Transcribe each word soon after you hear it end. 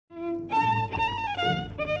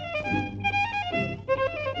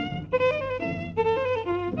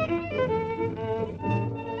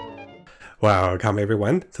Welcome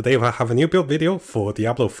everyone, today we have a new build video for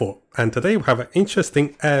Diablo 4, and today we have an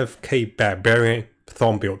interesting AFK Barbarian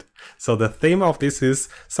Thorn build. So the theme of this is,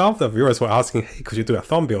 some of the viewers were asking, hey, could you do a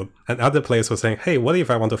Thorn build? And other players were saying, hey, what if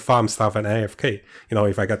I want to farm stuff and AFK? You know,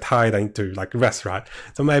 if I get tired, I need to like rest, right?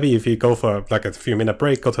 So maybe if you go for like a few minute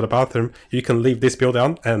break, go to the bathroom, you can leave this build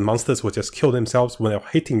on and monsters will just kill themselves when they're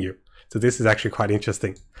hitting you. So this is actually quite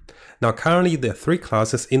interesting. Now currently there are 3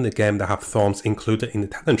 classes in the game that have Thorns included in the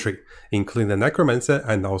talent tree, including the Necromancer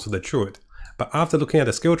and also the Druid. But after looking at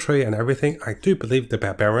the skill tree and everything, I do believe the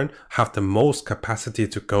Barbarian have the most capacity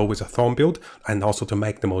to go with a Thorn build and also to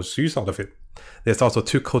make the most use out of it. There's also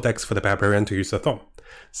 2 codex for the Barbarian to use the Thorn.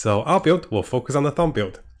 So our build will focus on the Thorn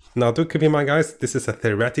build. Now do keep in mind guys, this is a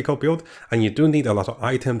theoretical build and you do need a lot of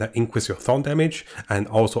items that increase your Thorn damage and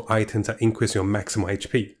also items that increase your maximum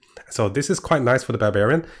HP. So this is quite nice for the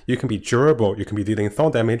Barbarian. You can be durable, you can be dealing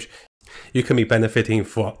Thorn damage, you can be benefiting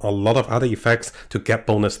for a lot of other effects to get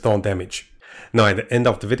bonus Thorn damage. Now at the end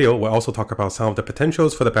of the video, we'll also talk about some of the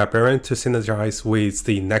potentials for the Barbarian to synergize with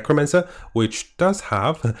the Necromancer, which does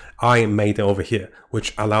have Iron Maiden over here,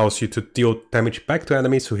 which allows you to deal damage back to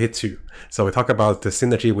enemies who hit you. So we talk about the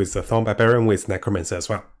synergy with the Thorn Barbarian with Necromancer as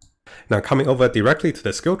well. Now coming over directly to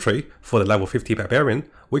the skill tree for the level 50 Barbarian,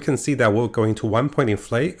 we can see that we're going to 1 point in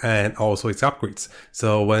Flay and also its upgrades.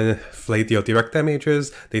 So when Flay deal direct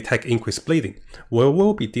damages, they take increased bleeding. We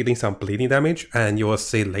will be dealing some bleeding damage and you will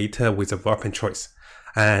see later with a weapon choice.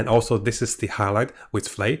 And also this is the highlight with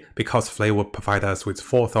Flay, because Flay will provide us with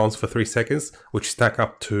 4 thorns for 3 seconds, which stack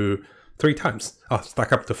up to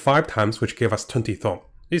 5 times, which give us 20 thorn.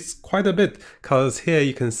 It's quite a bit, because here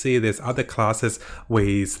you can see there's other classes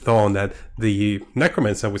with Thorn that the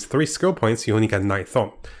Necromancer with 3 skill points, you only get 9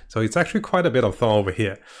 Thorn. So it's actually quite a bit of Thorn over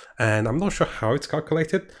here. And I'm not sure how it's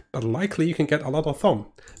calculated, but likely you can get a lot of Thorn.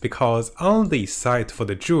 Because on the side for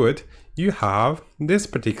the Druid, you have this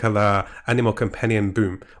particular Animal Companion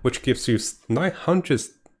Boom, which gives you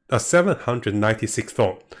 796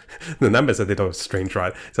 Thorn. The numbers are a little strange,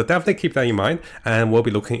 right? So definitely keep that in mind, and we'll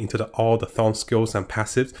be looking into all the Thorn skills and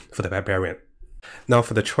passives for the Barbarian. Now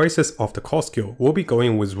for the choices of the core skill, we'll be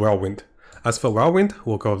going with Whirlwind. As for Whirlwind,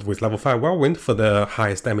 we'll go with level 5 Whirlwind for the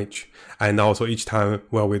highest damage. And also each time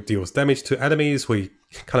Whirlwind deals damage to enemies, we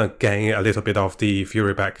kind of gain a little bit of the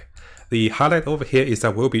Fury back. The highlight over here is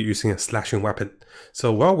that we'll be using a slashing weapon.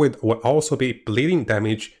 So Whirlwind will also be bleeding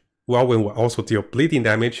damage. Whirlwind will also deal bleeding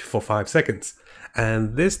damage for 5 seconds.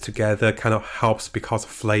 And this together kind of helps because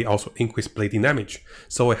Flay also increase bleeding damage.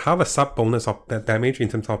 So we have a sub bonus of that damage in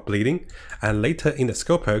terms of bleeding. And later in the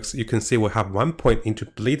skill perks, you can see we have 1 point into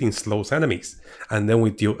bleeding slows enemies. And then we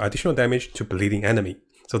deal additional damage to bleeding enemy.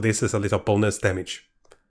 So this is a little bonus damage.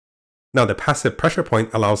 Now the passive pressure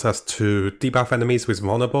point allows us to debuff enemies with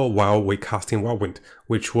vulnerable while we casting Whirlwind,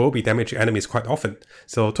 which will be damaging enemies quite often.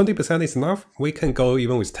 So 20% is enough, we can go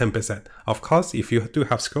even with 10%. Of course, if you do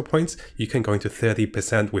have skill points, you can go into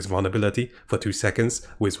 30% with vulnerability for 2 seconds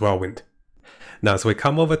with Whirlwind. Now as we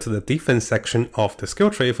come over to the defense section of the skill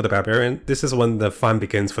tree for the Barbarian, this is when the fun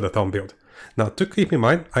begins for the Thorn build. Now to keep in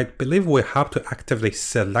mind, I believe we have to activate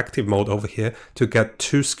selective mode over here to get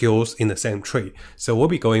 2 skills in the same tree. So we'll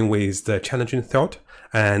be going with the Challenging Thought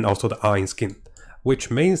and also the Iron Skin, which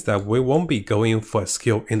means that we won't be going for a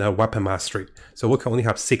skill in a weapon mastery. So we can only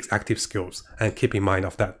have 6 active skills, and keep in mind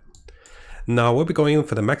of that. Now we'll be going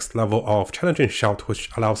for the max level of Challenging Shout, which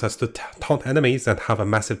allows us to taunt enemies and have a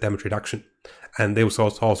massive damage reduction. And this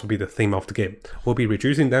will also be the theme of the game. We'll be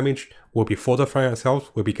reducing damage, we'll be fortifying ourselves,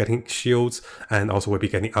 we'll be getting shields, and also we'll be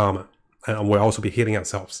getting armor. And we'll also be healing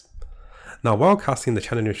ourselves. Now while casting the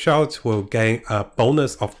Challenging Shout, we'll gain a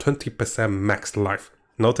bonus of 20% max life.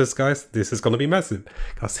 Notice guys, this is going to be massive,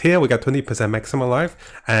 because here we get 20% maximum life,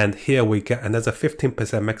 and here we get another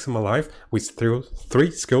 15% maximum life with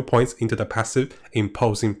 3 skill points into the passive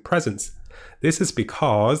Imposing Presence. This is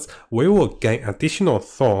because we will gain additional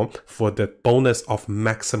Thorn for the bonus of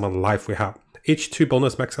maximum life we have. Each 2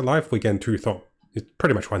 bonus maximum life, we gain 2 Thorn. It's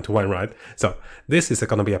pretty much 1-to-1, right? So this is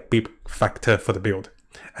going to be a big factor for the build.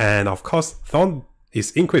 And of course, Thorn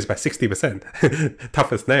is increased by 60%,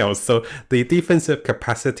 tough as nails. So the defensive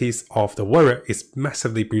capacities of the warrior is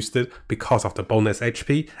massively boosted because of the bonus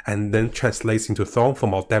HP, and then translates into Thorn for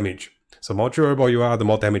more damage. So more durable you are, the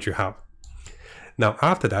more damage you have. Now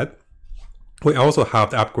after that, we also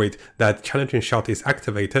have the upgrade that Challenging Shout is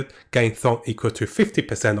activated, gain Thorn equal to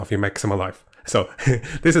 50% of your maximum life. So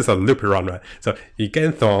this is a loop run, right? So you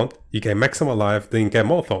gain Thorn, you gain maximum life, then you get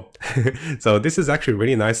more Thorn. So this is actually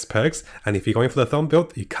really nice perks, and if you're going for the Thorn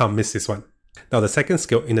build, you can't miss this one. Now the second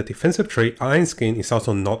skill in the defensive tree, Iron Skin, is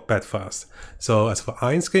also not bad for us. So as for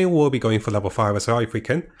Iron Skin, we'll be going for level 5 as well if we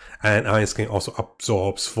can, and Iron Skin also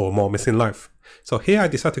absorbs for more missing life. So here I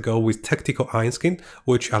decided to go with Tactical Iron Skin,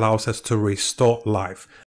 which allows us to restore life.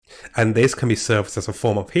 And this can be served as a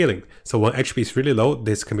form of healing, so when HP is really low,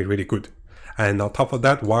 this can be really good. And on top of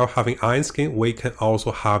that, while having Iron Skin, we can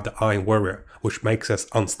also have the Iron Warrior, which makes us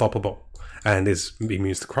unstoppable, and is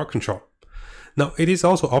immune to crowd control. Now, it is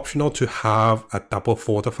also optional to have a double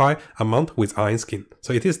fortify amount with Iron Skin,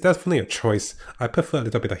 so it is definitely a choice. I prefer a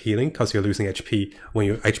little bit of healing because you're losing HP. When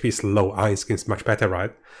your HP is low, Iron Skin is much better,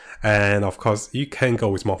 right? And of course, you can go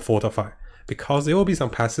with more fortify, because there will be some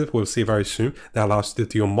passive we'll see very soon that allows you to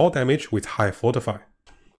deal more damage with higher fortify.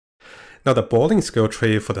 Now the Balling skill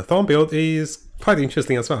tree for the Thorn build is quite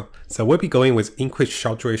interesting as well. So we'll be going with increased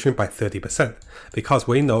shot duration by 30%, because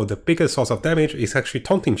we know the biggest source of damage is actually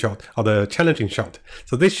taunting shot, or the challenging shot.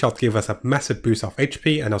 So this shot gives us a massive boost of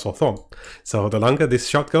HP and also Thorn. So the longer this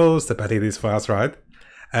shot goes, the better it is for us, right?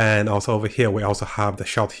 And also over here we also have the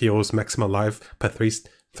shot heals maximum life per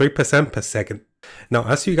 3% per second. Now,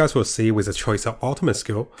 as you guys will see with the choice of ultimate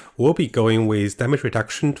skill, we'll be going with damage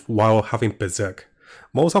reduction while having Berserk.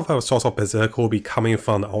 Most of our source of Berserk will be coming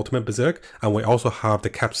from the ultimate Berserk, and we also have the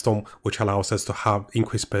Capstone, which allows us to have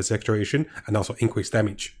increased Berserk duration and also increased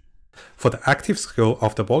damage. For the active skill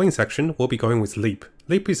of the Balling section, we'll be going with Leap.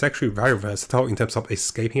 Leap is actually very versatile in terms of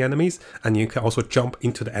escaping enemies, and you can also jump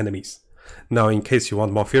into the enemies. Now, in case you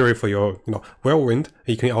want more Fury for your Whirlwind,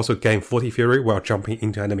 you can also gain 40 Fury while jumping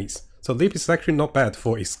into enemies. So Leap is actually not bad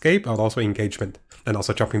for escape and also engagement, and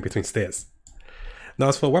also jumping between stairs. Now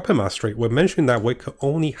as for Weapon Mastery, we mentioned that we could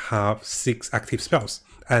only have 6 active spells,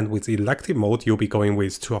 and with the elective mode you'll be going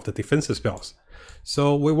with 2 of the defensive spells.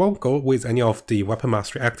 So we won't go with any of the Weapon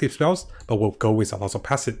Mastery active spells, but we'll go with a lot of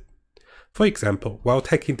passive. For example, while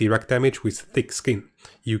taking direct damage with Thick Skin,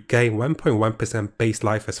 you gain 1.1% base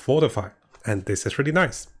life as Fortify, and this is really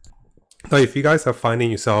nice. Now if you guys are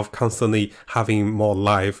finding yourself constantly having more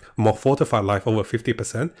life, more fortified life over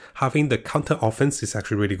 50%, having the counter offense is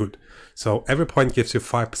actually really good. So every point gives you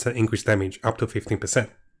 5% increased damage up to 15%.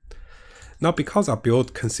 Now because our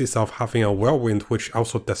build consists of having a Whirlwind which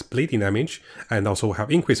also does bleeding damage and also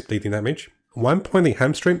have increased bleeding damage, 1 point in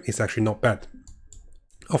Hamstring is actually not bad.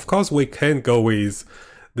 Of course we can go with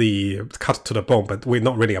the cut to the bone, but we're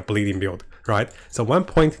not really a bleeding build, right? So 1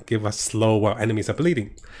 point gives us slow while enemies are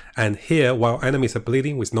bleeding. And here, while enemies are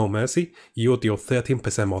bleeding with no mercy, you'll deal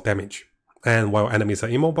 13% more damage. And while enemies are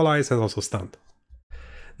immobilized and also stunned.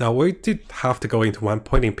 Now we did have to go into 1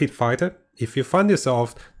 point in Pit Fighter. If you find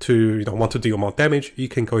yourself to want to deal more damage, you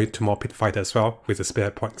can go into more Pit Fighter as well with the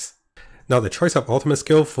spare points. Now the choice of ultimate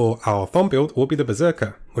skill for our Thorn build will be the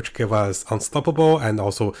Berserker, which gives us unstoppable and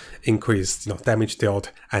also increased damage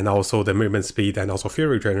dealt, and also the movement speed and also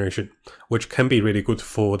fury generation, which can be really good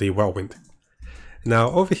for the Whirlwind.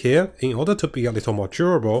 Now over here, in order to be a little more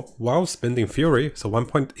durable while spending Fury, so 1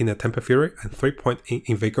 point in the Temper Fury and 3 points in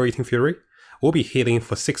Invigorating Fury, we'll be healing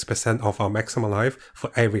for 6% of our maximum life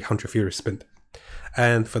for every 100 Fury spent.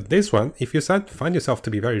 And for this one, if you find yourself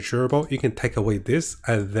to be very durable, you can take away this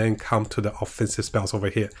and then come to the offensive spells over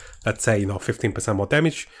here. Let's say 15% more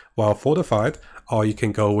damage while fortified, or you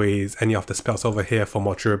can go with any of the spells over here for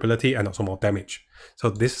more durability and also more damage. So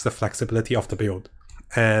this is the flexibility of the build.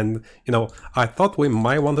 And I thought we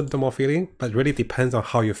might want a little more feeling, but it really depends on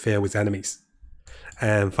how you fare with enemies.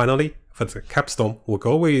 And finally, for the Capstone, we'll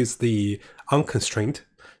go with the Unconstrained.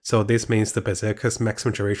 So this means the Berserker's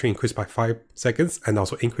maximum duration increased by 5 seconds and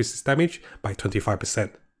also increases damage by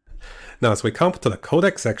 25%. Now as we come to the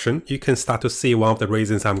Codex section, you can start to see one of the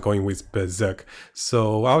reasons I'm going with Berserk.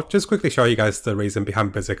 So I'll just quickly show you guys the reason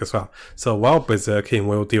behind Berserk as well. So while Berserking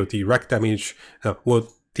will deal direct damage,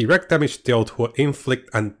 direct damage dealt will inflict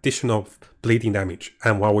additional bleeding damage,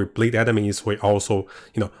 and while we bleed enemies, we also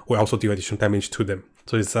do additional damage to them.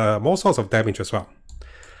 So it's more sorts of damage as well.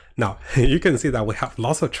 Now, you can see that we have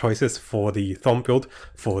lots of choices for the Thorn build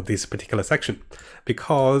for this particular section,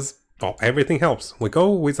 because everything helps. We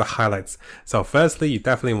go with the highlights. So firstly, you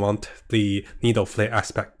definitely want the Needle Flare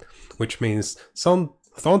aspect, which means some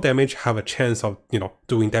Thorn damage have a chance of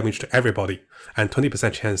doing damage to everybody, and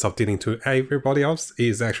 20% chance of dealing to everybody else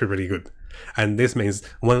is actually really good. And this means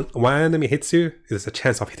when one enemy hits you, there's a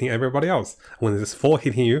chance of hitting everybody else. When there's 4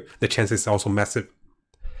 hitting you, the chance is also massive.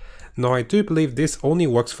 Now I do believe this only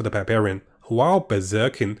works for the Barbarian. While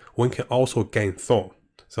Berserking, one can also gain Thorn.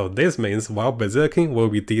 So this means while Berserking, we'll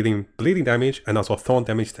be dealing bleeding damage and also Thorn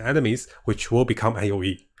damage to enemies, which will become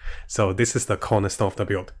AOE. So this is the cornerstone of the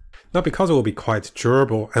build. Now because it will be quite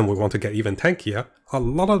durable and we want to get even tankier, a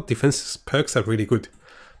lot of defense perks are really good.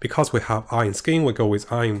 because we have Iron Skin, we go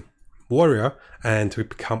with Iron Warrior and to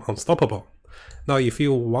become unstoppable. Now, if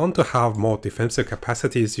you want to have more defensive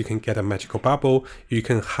capacities, you can get a magical bubble. You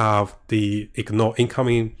can have the ignore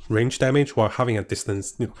incoming range damage while having a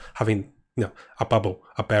distance, a bubble,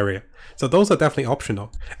 a barrier. So those are definitely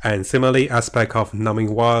optional. And similarly, aspect of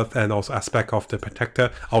numbing worth and also aspect of the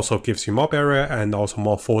protector also gives you more barrier and also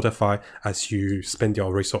more fortify as you spend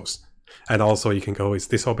your resource. And also you can go with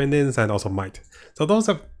disobedience and also might. So those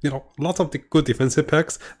are, lots of the good defensive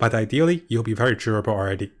perks, but ideally you'll be very durable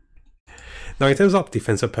already. Now, in terms of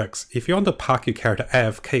defensive perks, if you want to park your character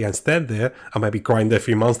AFK and stand there, or maybe grind a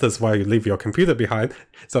few monsters while you leave your computer behind,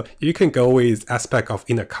 so you can go with aspect of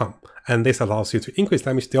inner calm, and this allows you to increase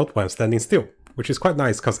damage dealt when standing still, which is quite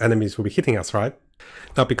nice because enemies will be hitting us, right?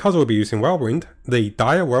 Now, because we'll be using Whirlwind, the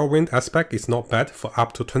Dire Whirlwind aspect is not bad for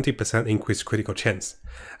up to 20% increased critical chance.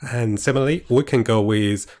 And similarly, we can go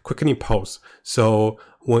with Quickening Pulse, so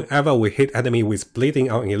whenever we hit enemy with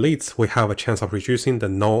bleeding on elites, we have a chance of reducing the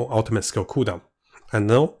non-ultimate skill cooldown. And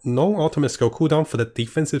non-ultimate skill cooldown for the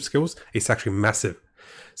defensive skills is actually massive.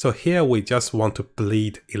 So here we just want to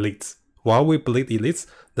bleed elites. While we bleed elites,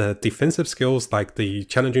 the defensive skills like the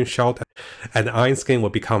Challenging Shout and Iron Skin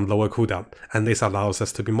will become lower cooldown, and this allows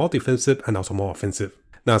us to be more defensive and also more offensive.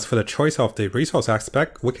 Now, as for the choice of the resource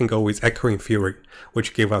aspect, we can go with Echoing Fury,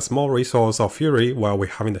 which gives us more resource of Fury while we're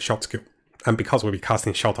having the Shout skill. And because we'll be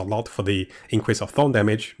casting Shout a lot for the increase of Thorn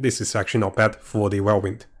damage, this is actually not bad for the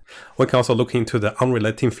Whirlwind. We can also look into the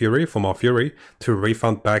Unrelenting Fury for more Fury to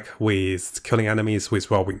refund back with killing enemies with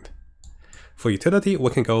Whirlwind. For utility, we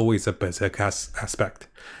can go with the Berserker aspect.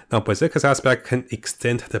 Now, Berserker's aspect can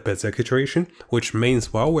extend the Berserker duration, which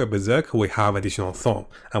means while we're Berserk, we have additional Thorn,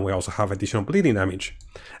 and we also have additional bleeding damage,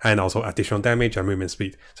 and also additional damage and movement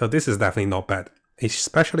speed. So this is definitely not bad,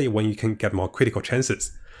 especially when you can get more critical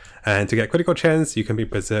chances. And to get critical chance, you can be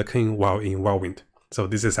Berserking while in Whirlwind. So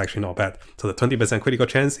this is actually not bad. So the 20% critical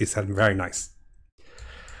chance is very nice.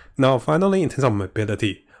 Now, finally, in terms of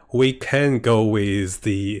mobility, we can go with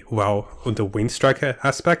the Wind Striker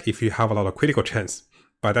aspect if you have a lot of critical chance.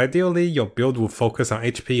 But ideally, your build will focus on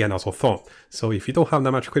HP and also Thorn. So if you don't have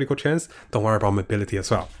that much critical chance, don't worry about mobility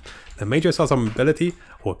as well. The major source of mobility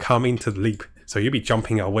will come into the leap. So you'll be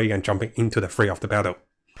jumping away and jumping into the fray of the battle.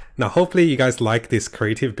 Now, hopefully you guys like this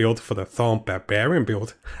creative build for the Thorn Barbarian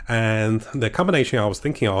build. And the combination I was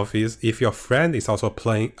thinking of is if your friend is also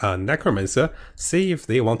playing a Necromancer, see if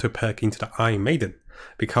they want to perk into the Iron Maiden.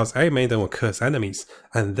 Because Iron Maiden will curse enemies,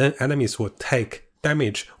 and then enemies will take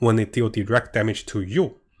damage when they deal direct damage to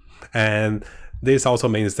you. And this also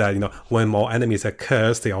means that, when more enemies are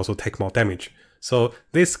cursed, they also take more damage. So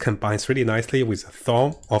this combines really nicely with the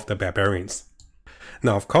Thorn of the Barbarians.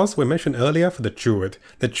 Now, of course, we mentioned earlier for the Druid.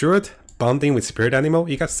 The Druid bonding with Spirit Animal,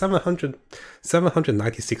 you got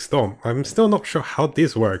 796 Thorn. I'm still not sure how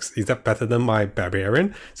this works. Is that better than my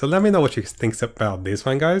Barbarian? So let me know what you think about this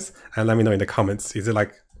one, guys. And let me know in the comments. Is it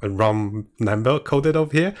like a wrong number coded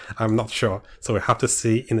over here? I'm not sure. So we have to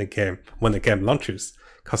see in the game when the game launches.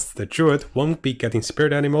 Because the Druid won't be getting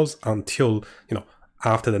Spirit Animals until,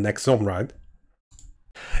 after the next zone, right?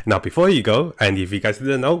 Now, before you go, and if you guys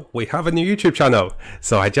didn't know, we have a new YouTube channel.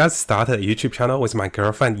 So I just started a YouTube channel with my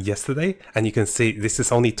girlfriend yesterday, and you can see this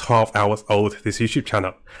is only 12 hours old, this YouTube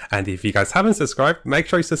channel. And if you guys haven't subscribed, make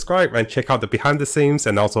sure you subscribe and check out the behind the scenes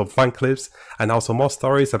and also fun clips and also more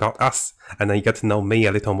stories about us. And then you get to know me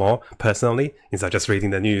a little more personally instead of just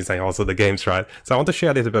reading the news and also the games, right? So I want to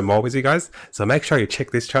share a little bit more with you guys. So make sure you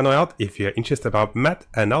check this channel out if you're interested about Matt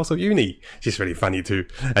and also Uni. She's really funny too,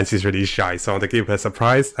 and she's really shy. So I want to give her a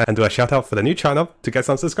surprise and do a shout out for the new channel to get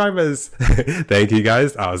some subscribers. Thank you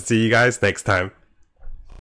guys. I'll see you guys next time.